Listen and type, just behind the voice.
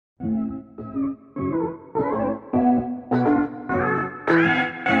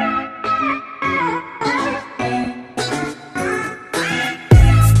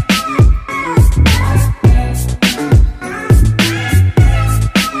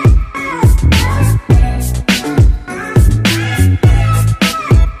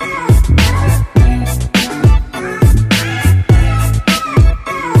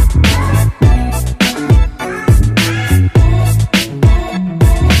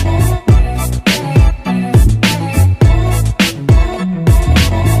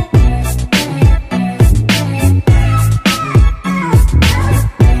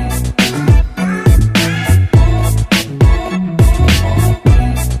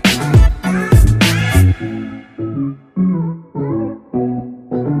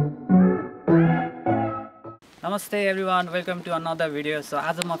नमस्ते everyone, welcome to another video. So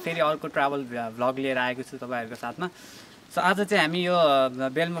आज म फेरि अर्को ट्राभल भ्लग लिएर आएको छु तपाईहरुको साथमा। सो आज चाहिँ हामी यो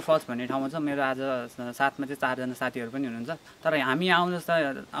बेलमोर फल्स भन्ने ठाउँमा छ। मेरो आज साथमा चाहिँ 4 जना साथीहरु पनि हुनुहुन्छ। तर हामी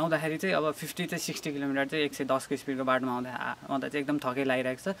आउँदाखेरि चाहिँ अब 50 चाहिँ 60 किलोमिटर चाहिँ 110 को स्पिडको बाटोमा आउँदा चाहिँ एकदम थकै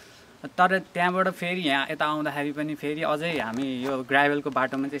लागिरहेको छ। तर त्यहाँबाट फेरि यहाँ यता आउँदाखेरि पनि फेरि अझै हामी यो ग्राभलको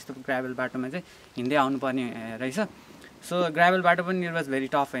बाटोमा चाहिँ यस्तो ग्राभल बाटोमा चाहिँ हिँड्दै आउनुपर्ने रहेछ। सो ग्राभल बाटो पनि इट वाज भेरी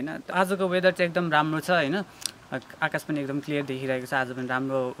टफ हैन। आजको वेदर चाहिँ एकदम राम्रो छ हैन। आकाश पनि एकदम क्लियर देखिरहेको छ। आज पनि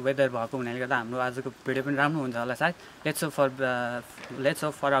राम्रो वेदर भएको हुनाले गर्दा हाम्रो आजको भिडियो पनि राम्रो हुन्छ होला सायद। Let's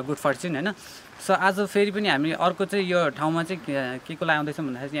hope for a good fortune हैन। सो आज फेरि पनि हामी अर्को चाहिँ यो ठाउँमा चाहिँ के को लागि आउँदैछौँ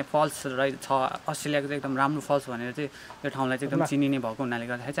भन्दाखेरि यहाँ फल्स छ। अस्ट्रेलियाको चाहिँ एकदम राम्रो फल्स भनेर चाहिँ यो ठाउँलाई चाहिँ एकदम चिनिने भएको हुनाले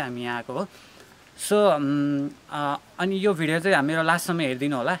गर्दाखेरि चाहिँ हामी यहाँ आएको हो। सो अनि यो भिडियो चाहिँ मेरो लास्टसम्म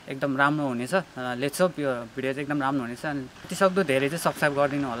हेरिदिनु होला, एकदम राम्रो हुनेछ। लेट्स होप यो भिडियो चाहिँ एकदम राम्रो हुनेछ। अनि जतिसक्दो धेरै चाहिँ सब्सक्राइब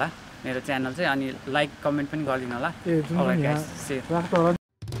गरिदिनु होला मेरो च्यानल चाहिँ, अनि लाइक कमेन्ट पनि गरिदिनु होला।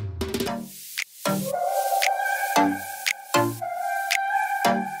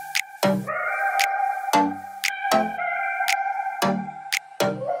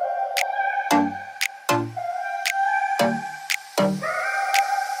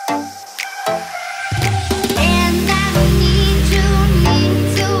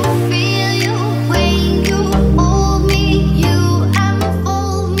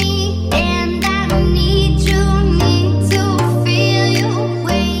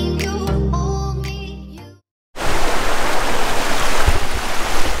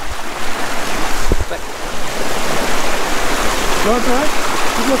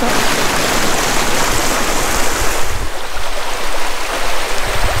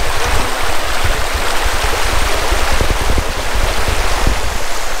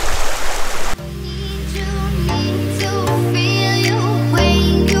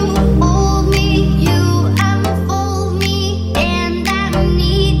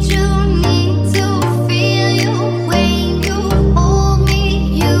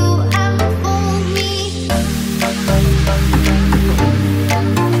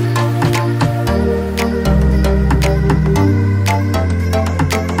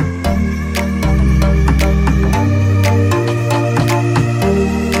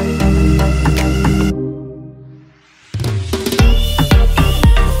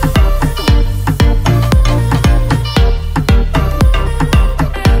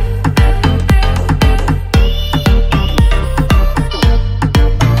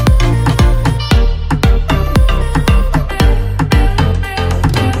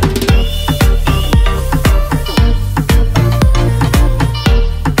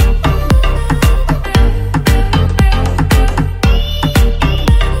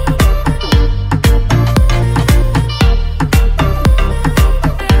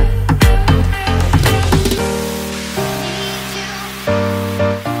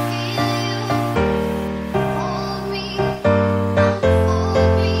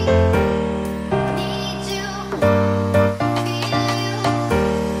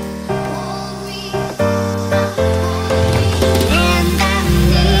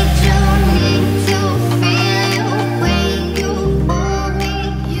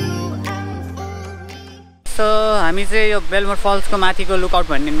 हामी चाहिँ यो बेलमोर फल्सको माथिको लुकआउट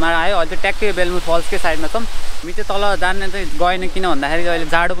भन्नेमा आयो। अहिले ट्याक्कै बेलमोर फल्सकै साइडमा छौँ। हामी चाहिँ तल जान चाहिँ गएन, किन भन्दाखेरि अहिले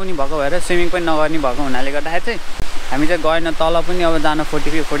जाडो पनि भएको भएर स्विमिङ पनि नगर्ने भएको हुनाले गर्दाखेरि चाहिँ हामी चाहिँ गएन। तल पनि अब जान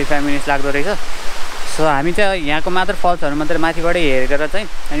 45 मिनट्स लाग्दो रहेछ। सो हामी चाहिँ यहाँको मात्र फल्सहरू मात्रै माथिबाटै हेरेर चाहिँ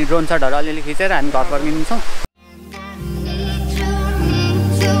अनि ड्रोन सटहरू अलिअलि खिचेर हामी घर फर्किन्छौँ।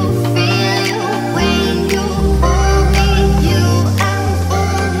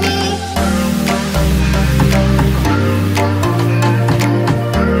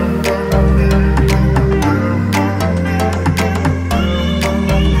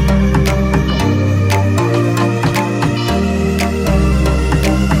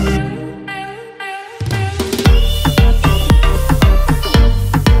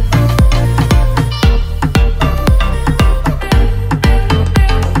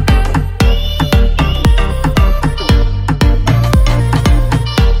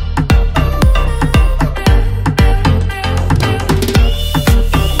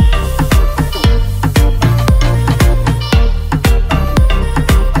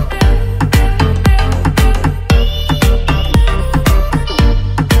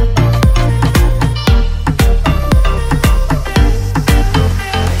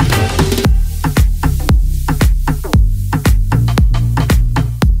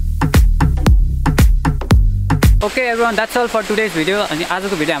 Okay everyone, that's all for today's video. अनि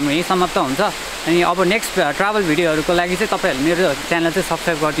आजको भिडियो हाम्रो यही समाप्त हुन्छ। अनि अब नेक्स्ट ट्राभल भिडियोहरूको लागि चाहिँ तपाईहरुले मेरो च्यानल चाहिँ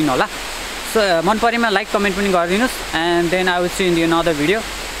सब्स्क्राइब गरिदिनु होला। सो मन परेमा लाइक कमेन्ट पनि गरिदिनुहोस् and then I will see in the another video.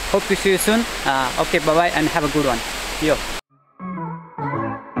 Hope to see you soon. Okay by by and have a good one. यो